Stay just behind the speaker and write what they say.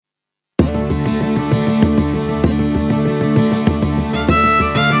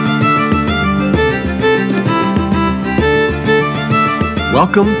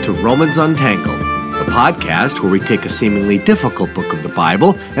Welcome to Romans Untangled, the podcast where we take a seemingly difficult book of the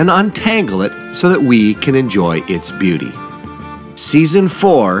Bible and untangle it so that we can enjoy its beauty. Season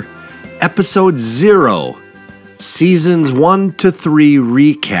 4, Episode 0, Seasons 1 to 3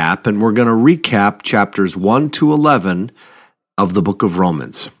 recap, and we're going to recap chapters 1 to 11 of the book of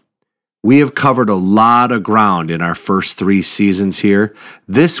Romans. We have covered a lot of ground in our first 3 seasons here.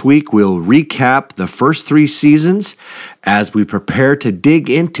 This week, we'll recap the first 3 seasons as we prepare to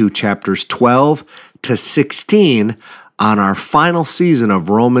dig into chapters 12 to 16 on our final season of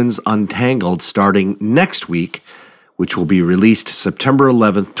Romans Untangled starting next week, which will be released September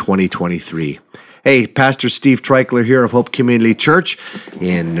 11th, 2023. Hey, Pastor Steve Treichler here of Hope Community Church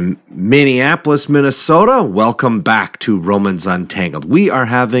in Minneapolis, Minnesota. Welcome back to Romans Untangled. We are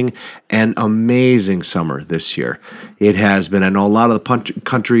having an amazing summer this year. It has been, I know a lot of the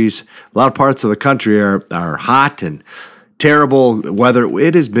countries, a lot of parts of the country are hot and terrible weather.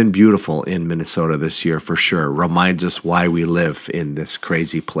 It has been beautiful in Minnesota this year for sure. Reminds us why we live in this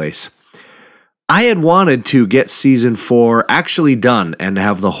crazy place. I had wanted to get season 4 actually done and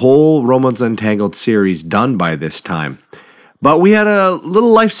have the whole Romans Untangled series done by this time. But we had a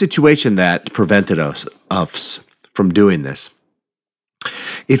little life situation that prevented us from doing this.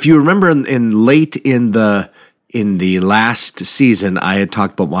 If you remember late in the last season, I had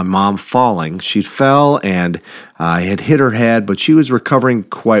talked about my mom falling. She fell and had hit her head, but she was recovering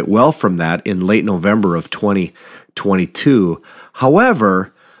quite well from that in late November of 2022.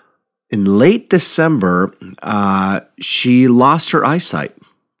 However, in late December, she lost her eyesight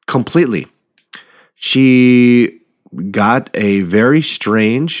completely. She got a very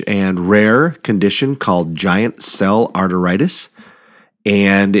strange and rare condition called giant cell arteritis,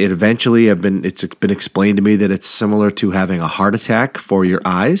 and it's been explained to me that it's similar to having a heart attack for your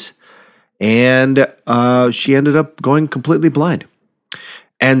eyes, and she ended up going completely blind.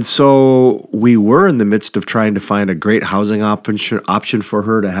 And so we were in the midst of trying to find a great housing option for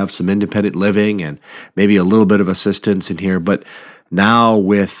her to have some independent living and maybe a little bit of assistance in here. But now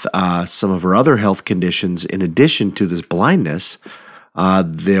with some of her other health conditions, in addition to this blindness,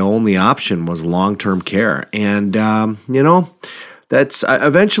 the only option was long-term care. And, that's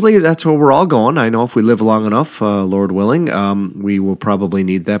eventually that's where we're all going. I know if we live long enough, Lord willing, we will probably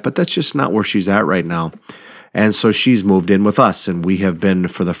need that. But that's just not where she's at right now. And so she's moved in with us, and we have been,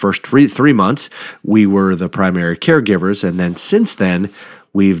 for the first three months, we were the primary caregivers, and then since then,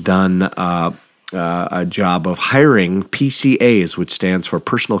 we've done a job of hiring PCAs, which stands for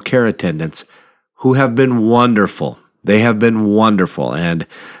personal care attendants, who have been wonderful. They have been wonderful, and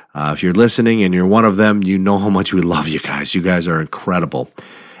if you're listening and you're one of them, you know how much we love you guys. You guys are incredible,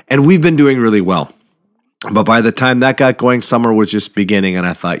 and we've been doing really well. But by the time that got going, summer was just beginning, and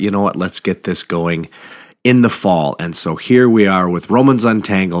I thought, you know what, let's get this going in the fall. And so here we are with Romans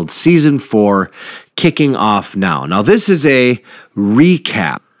Untangled, Season 4, kicking off now. Now, this is a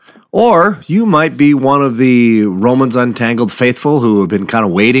recap. Or you might be one of the Romans Untangled faithful who have been kind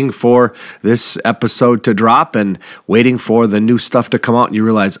of waiting for this episode to drop and waiting for the new stuff to come out, and you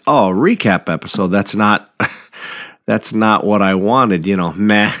realize, recap episode, that's not what I wanted,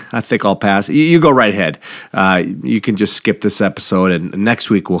 I think I'll pass. You go right ahead. You can just skip this episode, and next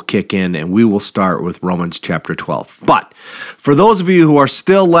week we'll kick in, and we will start with Romans chapter 12. But for those of you who are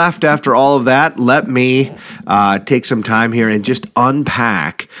still left after all of that, let me take some time here and just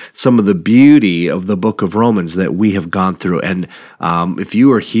unpack some of the beauty of the book of Romans that we have gone through. And if you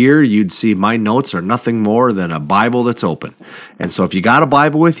were here, you'd see my notes are nothing more than a Bible that's open. And so if you got a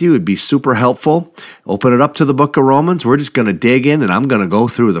Bible with you, it'd be super helpful. Open it up to the book of Romans. We're just going to dig in, and I'm going to go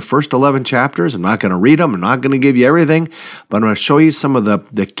through the first 11 chapters. I'm not going to read them. I'm not going to give you everything, but I'm going to show you some of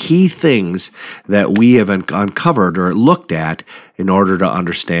the key things that we have uncovered or looked at in order to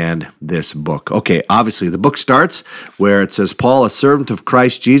understand this book. Okay, obviously the book starts where it says, Paul, a servant of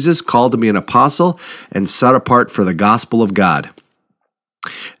Christ Jesus, called to be an apostle and set apart for the gospel of God.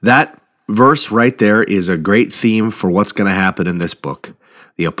 That verse right there is a great theme for what's going to happen in this book.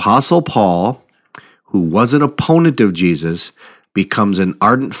 The apostle Paul, who was an opponent of Jesus, becomes an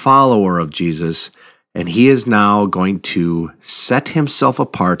ardent follower of Jesus, and he is now going to set himself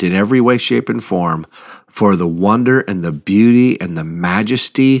apart in every way, shape, and form for the wonder and the beauty and the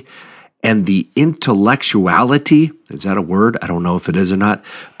majesty and the intellectuality, is that a word? I don't know if it is or not,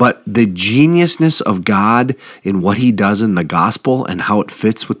 but the geniusness of God in what he does in the gospel and how it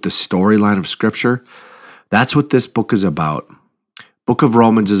fits with the storyline of Scripture. That's what this book is about. Book of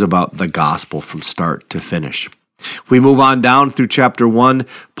Romans is about the gospel from start to finish. If we move on down through chapter 1,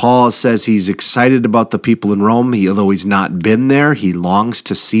 Paul says he's excited about the people in Rome. Although he's not been there, he longs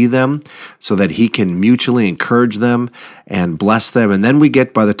to see them so that he can mutually encourage them and bless them. And then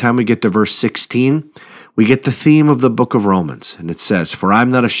by the time we get to verse 16, we get the theme of the book of Romans. And it says, "For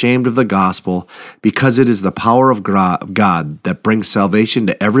I'm not ashamed of the gospel, because it is the power of God that brings salvation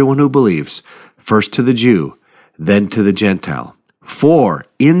to everyone who believes, first to the Jew, then to the Gentile. For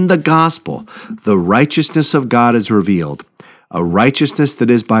in the gospel, the righteousness of God is revealed, a righteousness that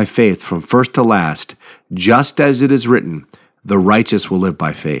is by faith from first to last, just as it is written, the righteous will live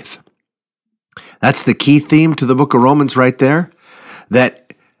by faith." That's the key theme to the book of Romans right there,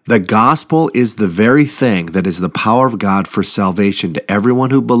 that the gospel is the very thing that is the power of God for salvation to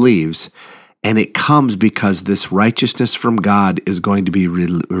everyone who believes, and it comes because this righteousness from God is going to be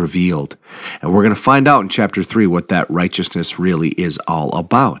revealed. And we're going to find out in chapter 3 what that righteousness really is all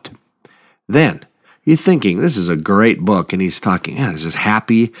about. Then, you're thinking, this is a great book, and he's talking, this is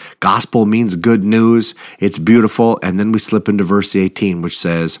happy, gospel means good news, it's beautiful, and then we slip into verse 18, which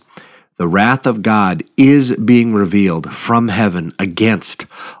says, "The wrath of God is being revealed from heaven against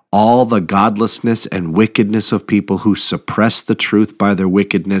all the godlessness and wickedness of people who suppress the truth by their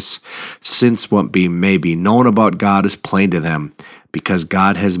wickedness, since what may be known about God is plain to them, because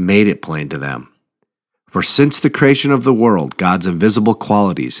God has made it plain to them. For since the creation of the world, God's invisible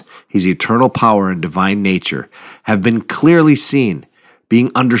qualities, his eternal power and divine nature, have been clearly seen,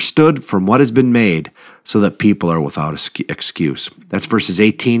 being understood from what has been made, so that people are without excuse." That's verses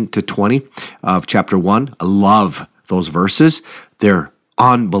 18 to 20 of chapter 1. I love those verses. They're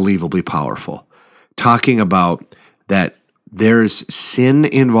unbelievably powerful, talking about that there's sin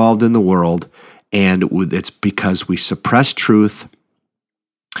involved in the world, and it's because we suppress truth,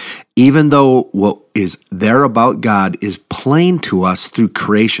 even though what is there about God is plain to us through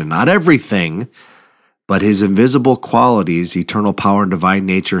creation. Not everything, but his invisible qualities, eternal power and divine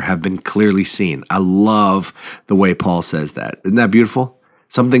nature, have been clearly seen. I love the way Paul says that. Isn't that beautiful?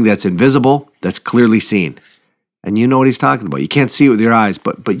 Something that's invisible, that's clearly seen. And you know what he's talking about. You can't see it with your eyes,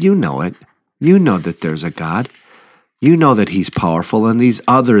 but you know it. You know that there's a God. You know that he's powerful and he's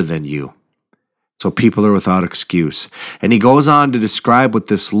other than you. So people are without excuse. And he goes on to describe what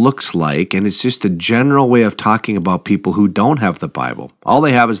this looks like, and it's just a general way of talking about people who don't have the Bible. All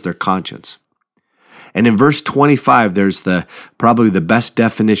they have is their conscience. And in verse 25, there's probably the best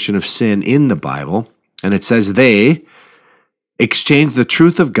definition of sin in the Bible. And it says, "They exchanged the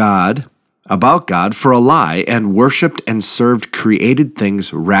truth of God, about God, for a lie, and worshipped and served created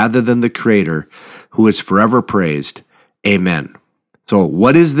things rather than the Creator, who is forever praised. Amen." So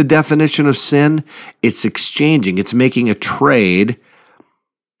what is the definition of sin? It's exchanging. It's making a trade.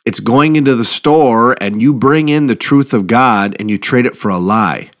 It's going into the store and you bring in the truth of God and you trade it for a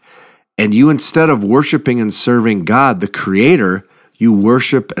lie. And you, instead of worshiping and serving God, the Creator, you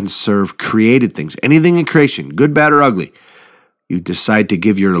worship and serve created things. Anything in creation, good, bad, or ugly. You decide to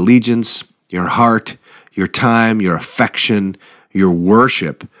give your allegiance, your heart, your time, your affection, your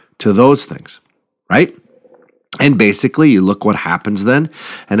worship to those things, right? And basically, you look what happens then,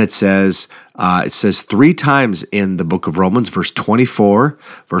 and it says 3 times in the book of Romans, verse 24,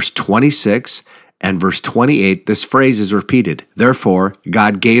 verse 26, and verse 28, this phrase is repeated. Therefore,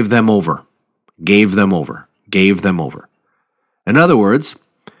 God gave them over, gave them over, gave them over. In other words,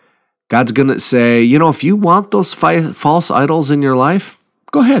 God's going to say, if you want those false idols in your life,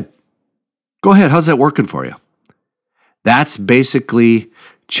 go ahead. Go ahead. How's that working for you? That's basically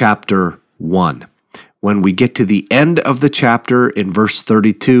chapter 1. When we get to the end of the chapter in verse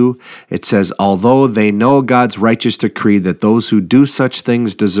 32, it says, "Although they know God's righteous decree that those who do such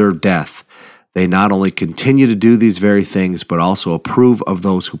things deserve death, they not only continue to do these very things, but also approve of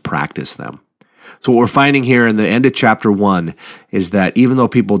those who practice them." So what we're finding here in the end of chapter 1 is that even though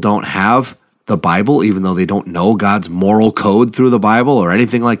people don't have the Bible, even though they don't know God's moral code through the Bible or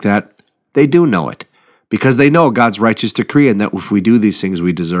anything like that, they do know it because they know God's righteous decree, and that if we do these things,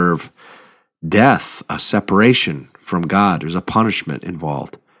 we deserve death, a separation from God. There's a punishment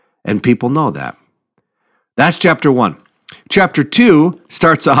involved. And people know that. That's chapter 1. Chapter 2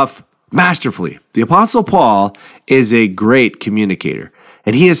 starts off masterfully. The Apostle Paul is a great communicator,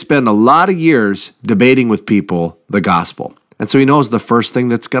 and he has spent a lot of years debating with people the gospel. And so he knows the first thing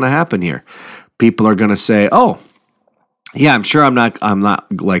that's going to happen here. People are going to say, "Oh, yeah, I'm sure I'm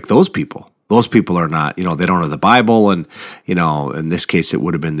not like those people. Those people are not, they don't have the Bible." And, in this case, it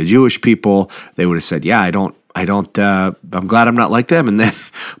would have been the Jewish people. They would have said, "Yeah, I'm glad I'm not like them." And then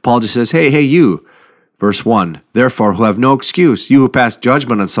Paul just says, hey, you, verse 1, "Therefore, who have no excuse, you who pass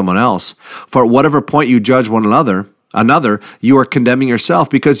judgment on someone else, for at whatever point you judge one another, Another, you are condemning yourself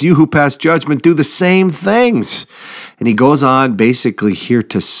because you who pass judgment do the same things. And he goes on basically here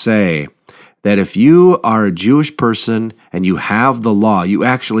to say that if you are a Jewish person and you have the law, you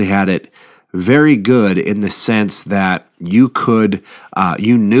actually had it very good in the sense that you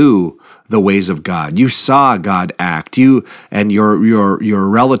knew the ways of God. You saw God act. You and your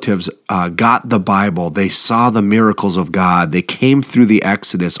relatives got the Bible. They saw the miracles of God. They came through the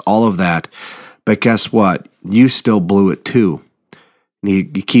Exodus, all of that. But guess what? You still blew it too. And he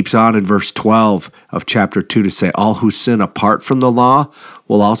keeps on in verse 12 of chapter 2 to say, all who sin apart from the law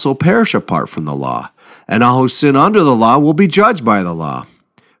will also perish apart from the law. And all who sin under the law will be judged by the law.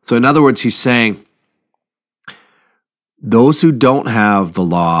 So in other words, he's saying, those who don't have the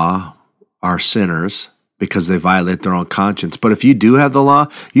law are sinners because they violate their own conscience. But if you do have the law,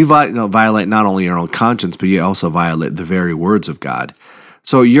 you violate not only your own conscience, but you also violate the very words of God.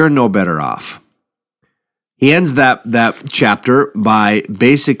 So you're no better off. He ends that chapter by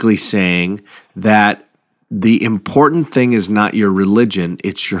basically saying that the important thing is not your religion,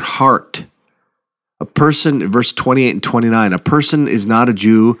 it's your heart. A person, verse 28 and 29, a person is not a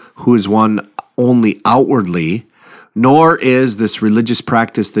Jew who is one only outwardly, nor is this religious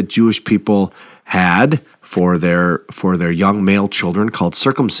practice that Jewish people had for their young male children called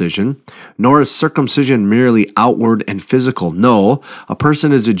circumcision, nor is circumcision merely outward and physical. No, a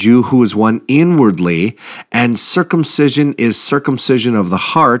person is a Jew who is one inwardly, and circumcision is circumcision of the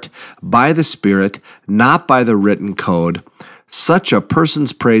heart by the Spirit, not by the written code. Such a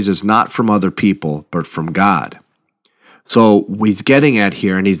person's praise is not from other people, but from God. So he's getting at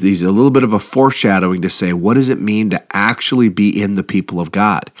here, and he's a little bit of a foreshadowing to say, what does it mean to actually be in the people of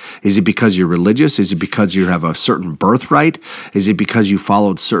God? Is it because you're religious? Is it because you have a certain birthright? Is it because you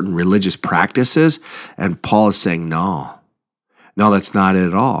followed certain religious practices? And Paul is saying, no, that's not it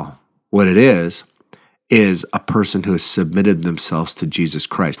at all. What it is a person who has submitted themselves to Jesus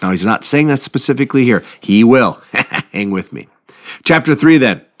Christ. Now, he's not saying that specifically here. He will. Hang with me. Chapter 3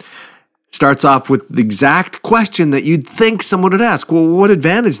 then starts off with the exact question that you'd think someone would ask. Well, what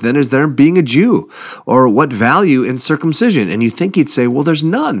advantage then is there in being a Jew? Or what value in circumcision? And you think he'd say, well, there's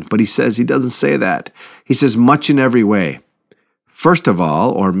none. But he doesn't say that. He says much in every way. First of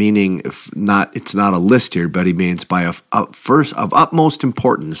all, or meaning it's not a list here, but he means of utmost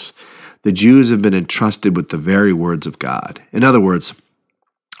importance, the Jews have been entrusted with the very words of God. In other words,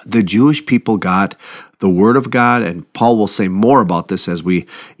 the Jewish people got the Word of God, and Paul will say more about this as we,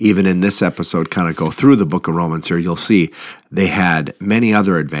 even in this episode, kind of go through the book of Romans here. You'll see they had many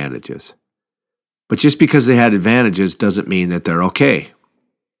other advantages. But just because they had advantages doesn't mean that they're okay.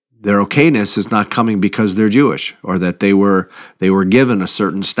 Their okayness is not coming because they're Jewish or that they were given a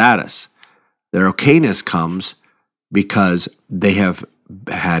certain status. Their okayness comes because they have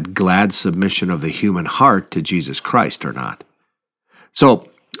had glad submission of the human heart to Jesus Christ or not. So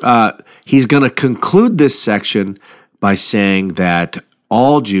he's going to conclude this section by saying that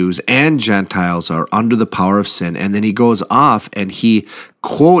all Jews and Gentiles are under the power of sin. And then he goes off and he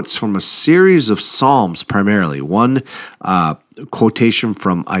quotes from a series of Psalms primarily. One quotation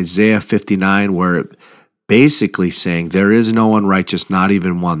from Isaiah 59 where basically saying there is no one righteous, not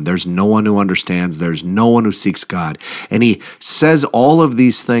even one. There's no one who understands. There's no one who seeks God. And he says all of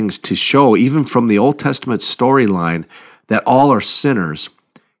these things to show, even from the Old Testament storyline, that all are sinners.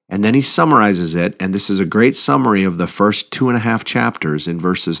 And then he summarizes it, and this is a great summary of the first 2.5 chapters in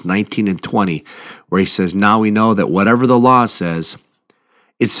verses 19 and 20, where he says, now we know that whatever the law says,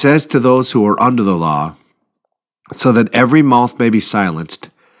 it says to those who are under the law, so that every mouth may be silenced,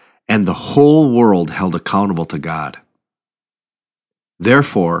 and the whole world held accountable to God.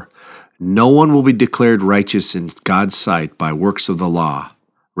 Therefore, no one will be declared righteous in God's sight by works of the law.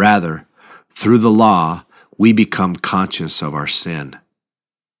 Rather, through the law, we become conscious of our sin.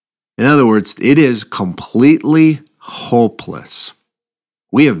 In other words, it is completely hopeless.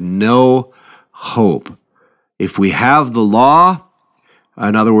 We have no hope. If we have the law,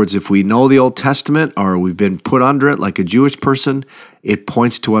 in other words, if we know the Old Testament or we've been put under it like a Jewish person, it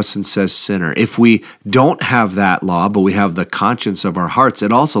points to us and says sinner. If we don't have that law, but we have the conscience of our hearts,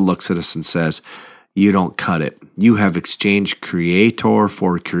 it also looks at us and says, you don't cut it. You have exchanged creator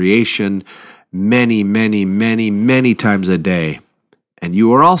for creation many, many, many, many times a day. And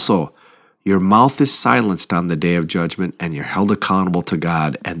you are also, your mouth is silenced on the day of judgment, and you're held accountable to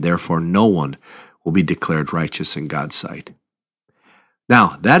God, and therefore no one will be declared righteous in God's sight.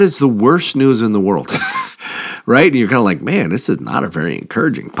 Now, that is the worst news in the world, right? And you're kind of like, man, this is not a very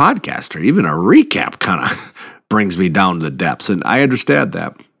encouraging podcast, or even a recap kind of brings me down to the depths, and I understand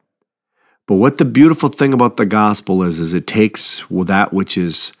that. But what the beautiful thing about the gospel is it takes that which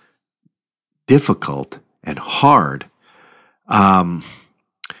is difficult and hard, and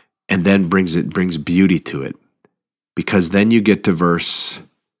then brings beauty to it. Because then you get to verse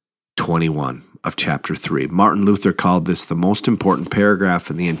 21 of chapter 3. Martin Luther called this the most important paragraph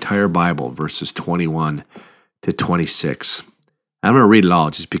in the entire Bible, verses 21 to 26. I'm going to read it all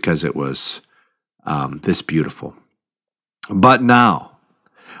just because it was this beautiful. But now,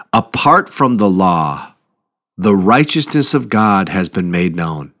 apart from the law, the righteousness of God has been made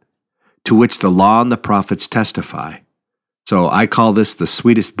known, to which the law and the prophets testify. So I call this the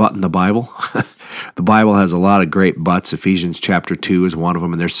sweetest but in the Bible. The Bible has a lot of great buts. Ephesians chapter 2 is one of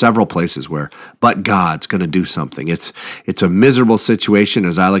them, and there's several places where but God's going to do something. It's a miserable situation.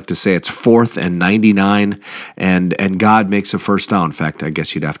 As I like to say, it's 4th and 99, and God makes a first down. In fact, I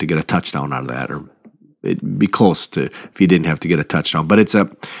guess you'd have to get a touchdown out of that, or it'd be close to if you didn't have to get a touchdown. But it's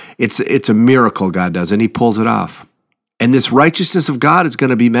a miracle God does, and he pulls it off. And this righteousness of God is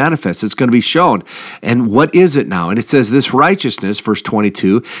going to be manifest. It's going to be shown. And what is it now? And it says this righteousness, verse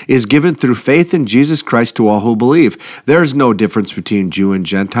 22, is given through faith in Jesus Christ to all who believe. There is no difference between Jew and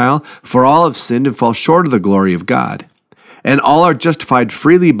Gentile, for all have sinned and fall short of the glory of God. And all are justified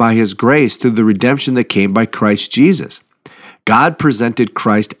freely by his grace through the redemption that came by Christ Jesus. God presented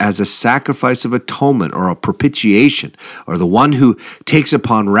Christ as a sacrifice of atonement or a propitiation, or the one who takes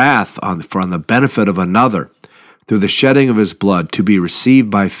upon wrath for the benefit of another, through the shedding of his blood, to be received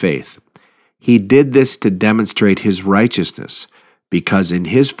by faith. He did this to demonstrate his righteousness, because in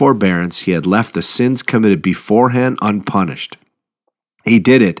his forbearance he had left the sins committed beforehand unpunished. He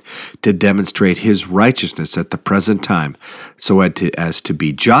did it to demonstrate his righteousness at the present time, so as to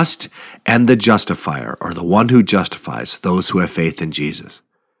be just and the justifier, or the one who justifies those who have faith in Jesus.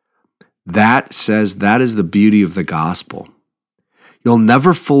 That is the beauty of the gospel. You'll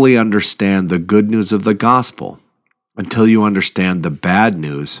never fully understand the good news of the gospel until you understand the bad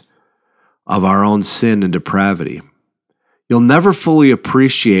news of our own sin and depravity. You'll never fully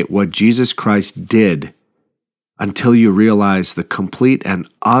appreciate what Jesus Christ did until you realize the complete and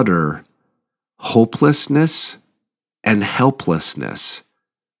utter hopelessness and helplessness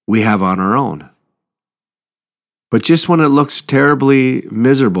we have on our own. But just when it looks terribly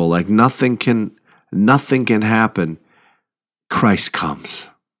miserable, like nothing can happen, Christ comes.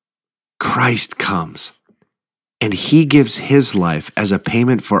 Christ comes. And he gives his life as a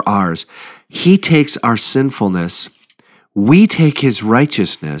payment for ours. He takes our sinfulness, we take his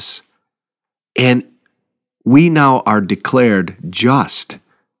righteousness, and we now are declared just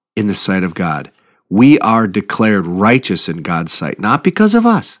in the sight of God. We are declared righteous in God's sight, not because of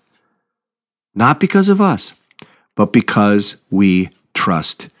us, but because we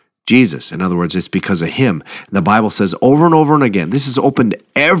trust Jesus. In other words, it's because of him. And the Bible says over and over and again, this is open to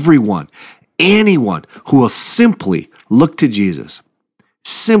everyone, anyone who will simply look to Jesus,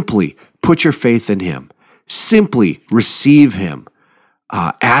 simply put your faith in him, simply receive him,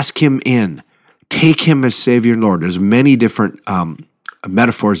 ask him in, take him as Savior and Lord. There's many different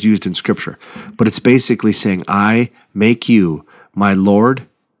metaphors used in Scripture, but it's basically saying, I make you my Lord,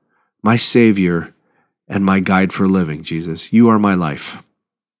 my Savior, and my guide for living, Jesus. You are my life.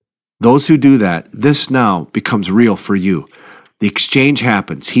 Those who do that, this now becomes real for you. The exchange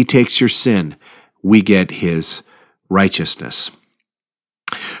happens. He takes your sin. We get his righteousness.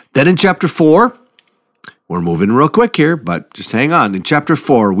 Then in chapter 4, we're moving real quick here, but just hang on. In chapter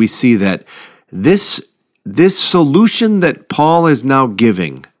 4, we see that this solution that Paul is now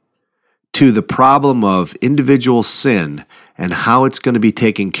giving to the problem of individual sin and how it's going to be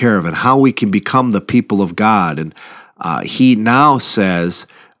taken care of and how we can become the people of God. And he now says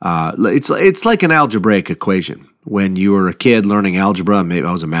it's like an algebraic equation. When you were a kid learning algebra, maybe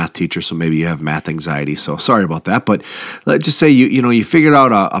I was a math teacher, so maybe you have math anxiety, so sorry about that. But let's just say you figured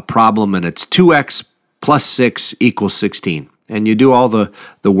out a problem and it's 2x plus 6 equals 16. And you do all the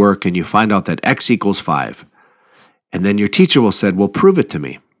work and you find out that x equals 5. And then your teacher will say, well, prove it to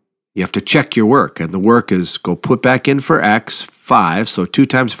me. You have to check your work. And the work is go put back in for x, 5. So 2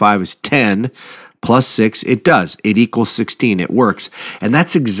 times 5 is 10 plus 6. It does. It equals 16. It works. And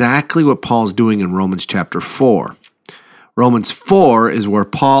that's exactly what Paul's doing in Romans chapter 4. Romans 4 is where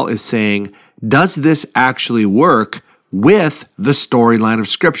Paul is saying, does this actually work with the storyline of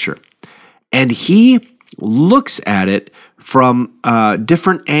Scripture? And he looks at it from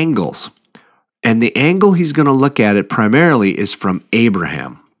different angles. And the angle he's going to look at it primarily is from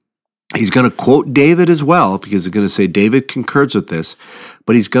Abraham. He's going to quote David as well, because he's going to say David concurs with this,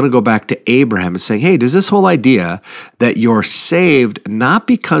 but he's going to go back to Abraham and saying, hey, does this whole idea that you're saved not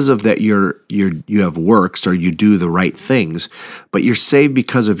because of that you have works or you do the right things, but you're saved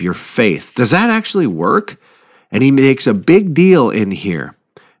because of your faith, does that actually work? And he makes a big deal in here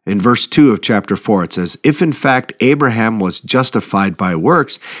In verse 2 of chapter 4, it says, "If in fact Abraham was justified by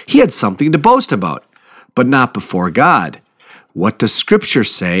works, he had something to boast about, but not before God. What does Scripture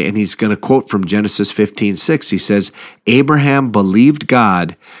say?" And he's going to quote from Genesis 15:6. He says, "Abraham believed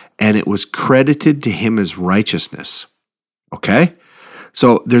God, and it was credited to him as righteousness." Okay?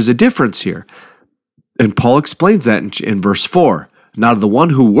 So there's a difference here. And Paul explains that in verse 4. "Now the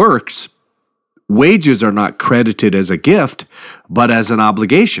one who works, wages are not credited as a gift, but as an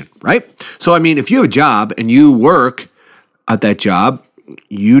obligation," right? So, I mean, if you have a job and you work at that job,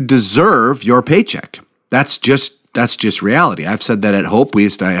 you deserve your paycheck. That's just reality. I've said that at Hope.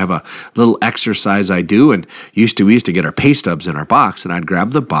 I have a little exercise I do, and we used to get our pay stubs in our box, and I'd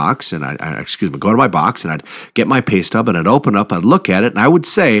grab the box, and go to my box, and I'd get my pay stub, and I'd open up, I'd look at it, and I would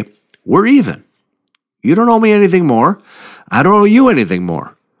say, "We're even. You don't owe me anything more. I don't owe you anything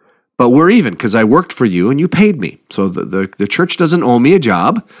more. But we're even because I worked for you and you paid me." So the church doesn't owe me a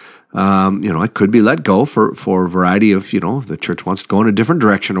job. I could be let go for a variety of, if the church wants to go in a different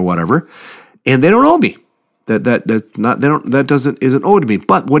direction or whatever, and they don't owe me. Isn't owed to me.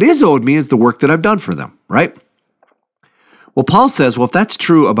 But what is owed me is the work that I've done for them, right? Well, Paul says, well, if that's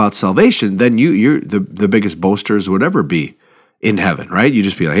true about salvation, then you're the biggest boasters would ever be in heaven, right? You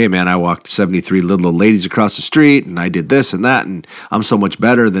just be like, "Hey man, I walked 73 little old ladies across the street, and I did this and that, and I'm so much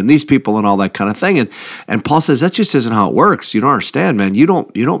better than these people," and all that kind of thing. And Paul says that just isn't how it works. You don't understand, man. You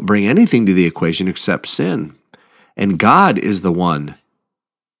don't bring anything to the equation except sin. And God is the one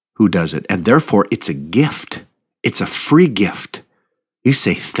who does it. And therefore it's a gift. It's a free gift. You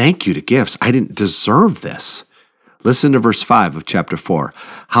say thank you to gifts. I didn't deserve this. Listen to verse 5 of chapter 4.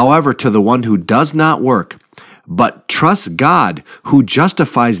 "However, to the one who does not work, but trusts God who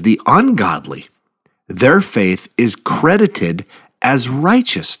justifies the ungodly, their faith is credited as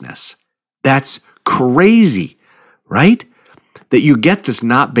righteousness." That's crazy, right? That you get this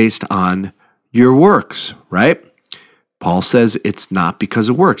not based on your works, right? Paul says it's not because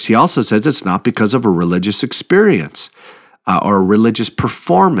of works. He also says it's not because of a religious experience or a religious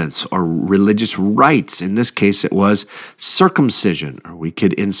performance or religious rites. In this case, it was circumcision, or we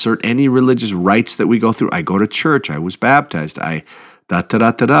could insert any religious rites that we go through. I go to church. I was baptized. I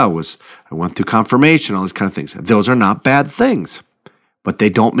went through confirmation, all these kind of things. Those are not bad things, but they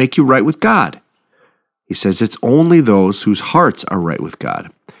don't make you right with God. He says it's only those whose hearts are right with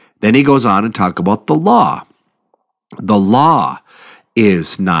God. Then he goes on and talk about the law. The law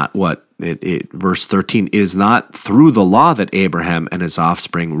is not verse 13, is not through the law that Abraham and his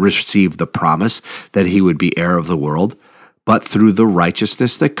offspring received the promise that he would be heir of the world, but through the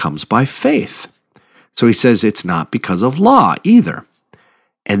righteousness that comes by faith. So he says it's not because of law either.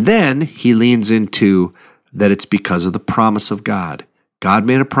 And then he leans into that it's because of the promise of God. God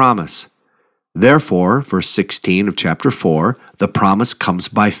made a promise. Therefore, verse 16 of chapter 4, the promise comes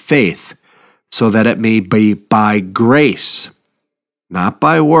by faith, so that it may be by grace, not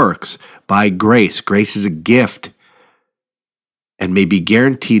by works, by grace. Grace is a gift, and may be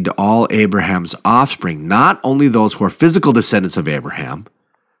guaranteed to all Abraham's offspring, not only those who are physical descendants of Abraham,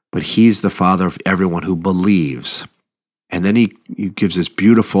 but he's the father of everyone who believes. And then he gives this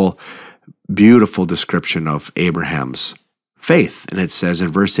beautiful, beautiful description of Abraham's faith. And it says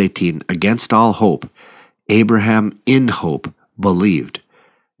in verse 18, "Against all hope, Abraham in hope believed,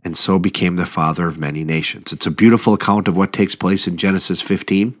 and so became the father of many nations." It's a beautiful account of what takes place in Genesis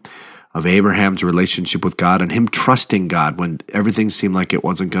 15, of Abraham's relationship with God and him trusting God when everything seemed like it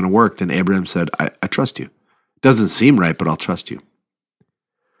wasn't going to work. Then Abraham said, I trust you. Doesn't seem right, but I'll trust you.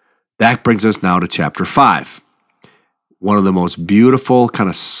 That brings us now to chapter 5. One of the most beautiful kind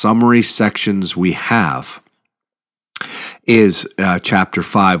of summary sections we have is chapter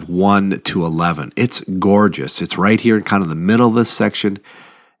 5, 1 to 11. It's gorgeous. It's right here in kind of the middle of this section.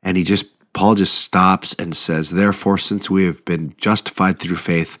 And Paul just stops and says, "Therefore, since we have been justified through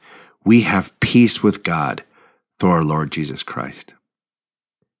faith, we have peace with God through our Lord Jesus Christ."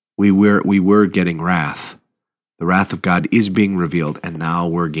 We were getting wrath. The wrath of God is being revealed, and now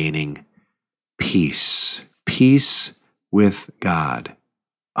we're gaining peace. Peace with God.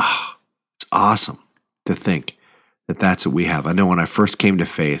 It's awesome to think that that's what we have. I know when I first came to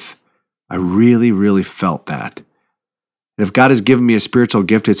faith, I really, really felt that. And if God has given me a spiritual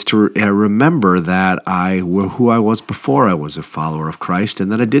gift, it's to remember that who I was before I was a follower of Christ,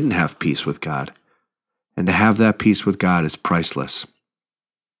 and that I didn't have peace with God. And to have that peace with God is priceless.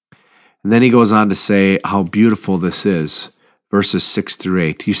 And then he goes on to say how beautiful this is, verses 6 through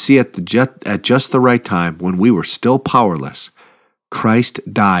 8. "You see, at just the right time, when we were still powerless, Christ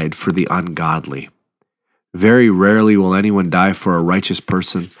died for the ungodly. Very rarely will anyone die for a righteous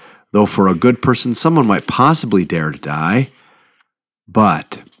person, though for a good person someone might possibly dare to die.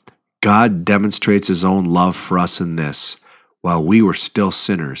 But God demonstrates his own love for us in this. While we were still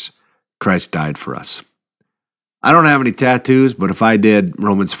sinners, Christ died for us. I don't have any tattoos, but if I did,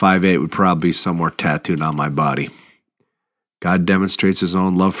 Romans 5:8 would probably be somewhere tattooed on my body. God demonstrates his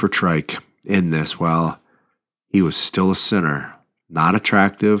own love for Trike in this while he was still a sinner, not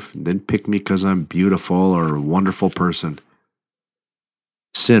attractive, didn't pick me because I'm beautiful or a wonderful person.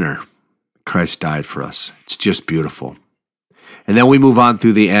 Sinner, Christ died for us. It's just beautiful. And then we move on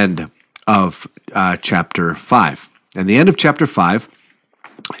through the end of chapter 5. And the end of chapter 5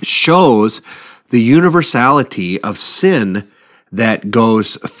 shows the universality of sin that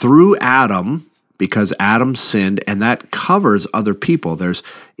goes through Adam because Adam sinned, and that covers other people. There's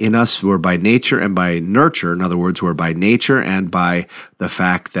in us, we're by nature and by nurture. In other words, we're by nature and by the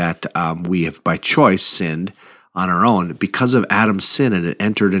fact that we have by choice sinned on our own because of Adam's sin and it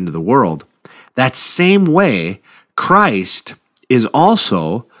entered into the world. That same way, Christ is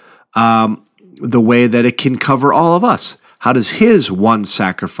also the way that it can cover all of us. How does his one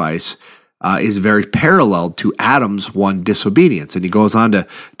sacrifice is very parallel to Adam's one disobedience? And he goes on to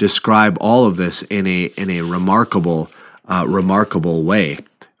describe all of this in a remarkable way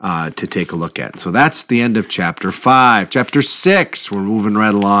to take a look at. So that's the end of chapter 5. Chapter 6, we're moving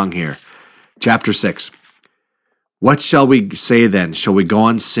right along here. Chapter 6. What shall we say then? Shall we go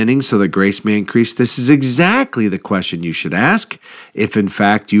on sinning so that grace may increase? This is exactly the question you should ask if, in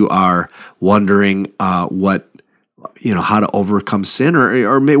fact, you are wondering how to overcome sin,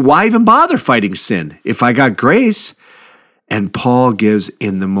 or why even bother fighting sin if I got grace? And Paul gives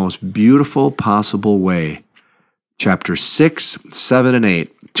in the most beautiful possible way, chapter 6, 7, and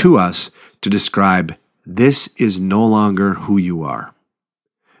 8, to us to describe this is no longer who you are.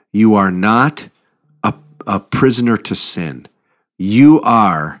 You are not a prisoner to sin. You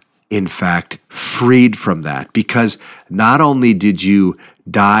are, in fact, freed from that, because not only did you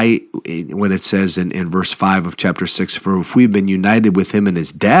die, when it says in verse 5 of chapter 6, for if we've been united with him in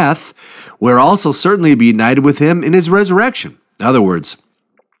his death, we're also certainly be united with him in his resurrection. In other words,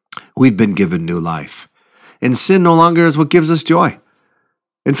 we've been given new life. And sin no longer is what gives us joy.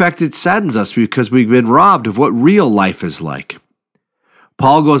 In fact, it saddens us because we've been robbed of what real life is like.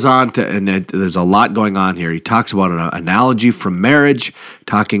 Paul goes on to, and there's a lot going on here. He talks about an analogy from marriage,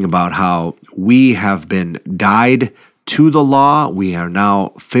 talking about how we have been died to the law. We are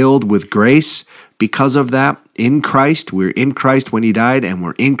now filled with grace because of that in Christ. We're in Christ when he died, and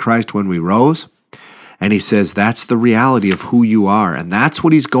we're in Christ when we rose. And he says that's the reality of who you are. And that's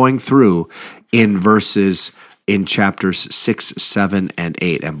what he's going through in chapters 6, 7, and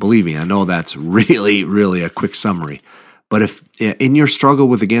 8. And believe me, I know that's really, really a quick summary. But if in your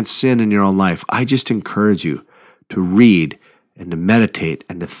struggle against sin in your own life, I just encourage you to read and to meditate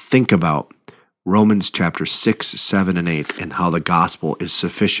and to think about Romans chapter 6, 7, and 8 and how the gospel is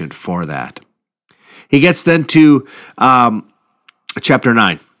sufficient for that. He gets then to chapter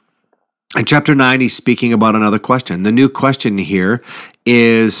 9. In chapter 9, he's speaking about another question. The new question here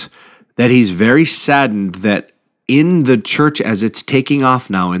is that he's very saddened that in the church as it's taking off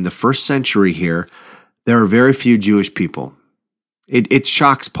now in the first century here, there are very few Jewish people. It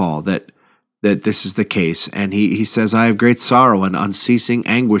shocks Paul that this is the case. And he says, I have great sorrow and unceasing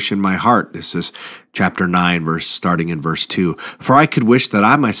anguish in my heart. This is chapter 9, starting in verse 2. For I could wish that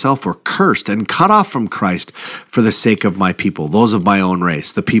I myself were cursed and cut off from Christ for the sake of my people, those of my own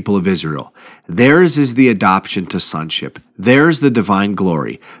race, the people of Israel. Theirs is the adoption to sonship. Theirs the divine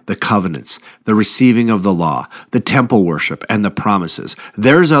glory, the covenants, the receiving of the law, the temple worship, and the promises.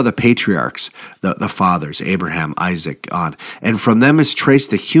 Theirs are the patriarchs, the fathers, Abraham, Isaac, on. And from them is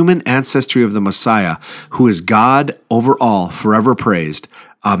traced the human ancestry of the Messiah, who is God over all, forever praised.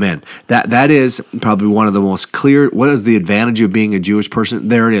 Amen. That is probably one of the most clear. What is the advantage of being a Jewish person?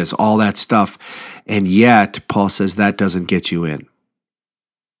 There it is, all that stuff. And yet, Paul says that doesn't get you in.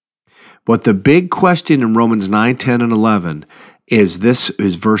 But the big question in Romans 9, 10, and 11 is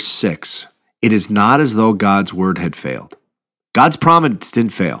verse 6. It is not as though God's word had failed. God's promise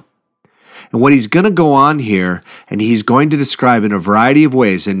didn't fail. And what he's going to go on here, and he's going to describe in a variety of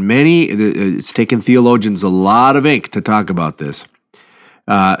ways, and it's taken theologians a lot of ink to talk about this,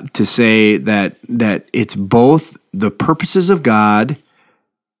 to say that it's both the purposes of God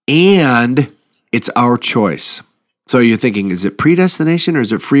and it's our choice. So you're thinking, is it predestination or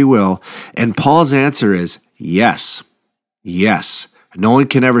is it free will? And Paul's answer is yes. Yes. No one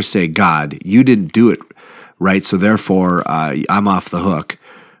can ever say, God, you didn't do it right, so therefore I'm off the hook.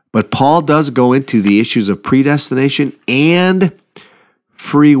 But Paul does go into the issues of predestination and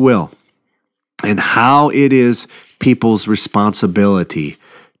free will and how it is people's responsibility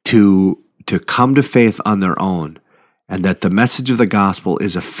to come to faith on their own and that the message of the gospel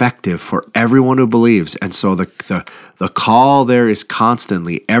is effective for everyone who believes. And so the call there is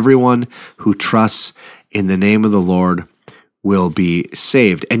constantly, everyone who trusts in the name of the Lord will be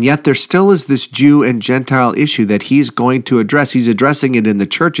saved. And yet there still is this Jew and Gentile issue that he's going to address. He's addressing it in the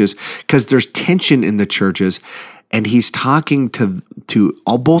churches because there's tension in the churches, and he's talking to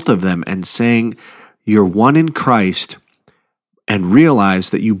both of them and saying, you're one in Christ, and realize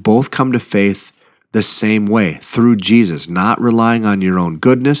that you both come to faith the same way, through Jesus, not relying on your own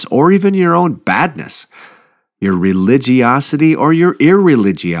goodness or even your own badness, your religiosity or your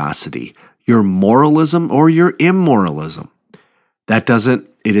irreligiosity, your moralism or your immoralism.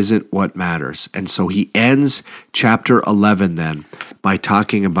 It isn't what matters. And so he ends chapter 11 then by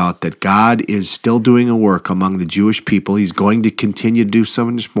talking about that God is still doing a work among the Jewish people. He's going to continue to do so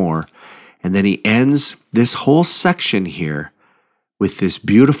much more. And then he ends this whole section here with this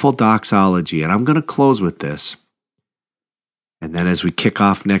beautiful doxology. And I'm going to close with this. And then as we kick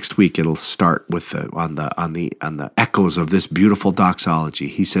off next week, it'll start with on the echoes of this beautiful doxology.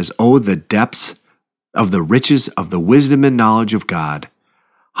 He says, "Oh, the depths of the riches of the wisdom and knowledge of God,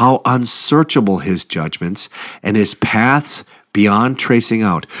 how unsearchable his judgments and his paths beyond tracing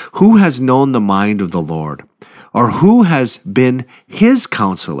out. Who has known the mind of the Lord? Or who has been his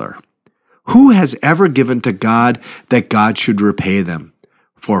counselor? Who has ever given to God that God should repay them?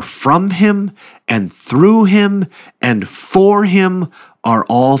 For from him and through him and for him are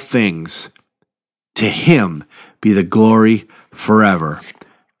all things. To him be the glory forever.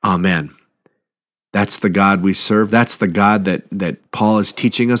 Amen." That's the God we serve. That's the God that Paul is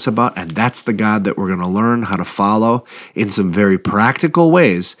teaching us about, and that's the God that we're going to learn how to follow in some very practical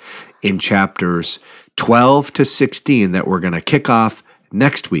ways in chapters 12 to 16 that we're going to kick off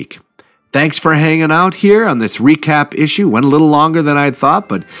next week. Thanks for hanging out here on this recap issue. Went a little longer than I thought,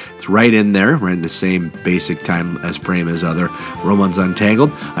 but it's right in there. We're in the same basic time as frame as other Romans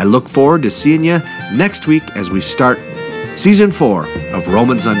Untangled. I look forward to seeing you next week as we start Season 4 of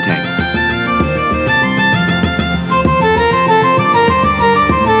Romans Untangled.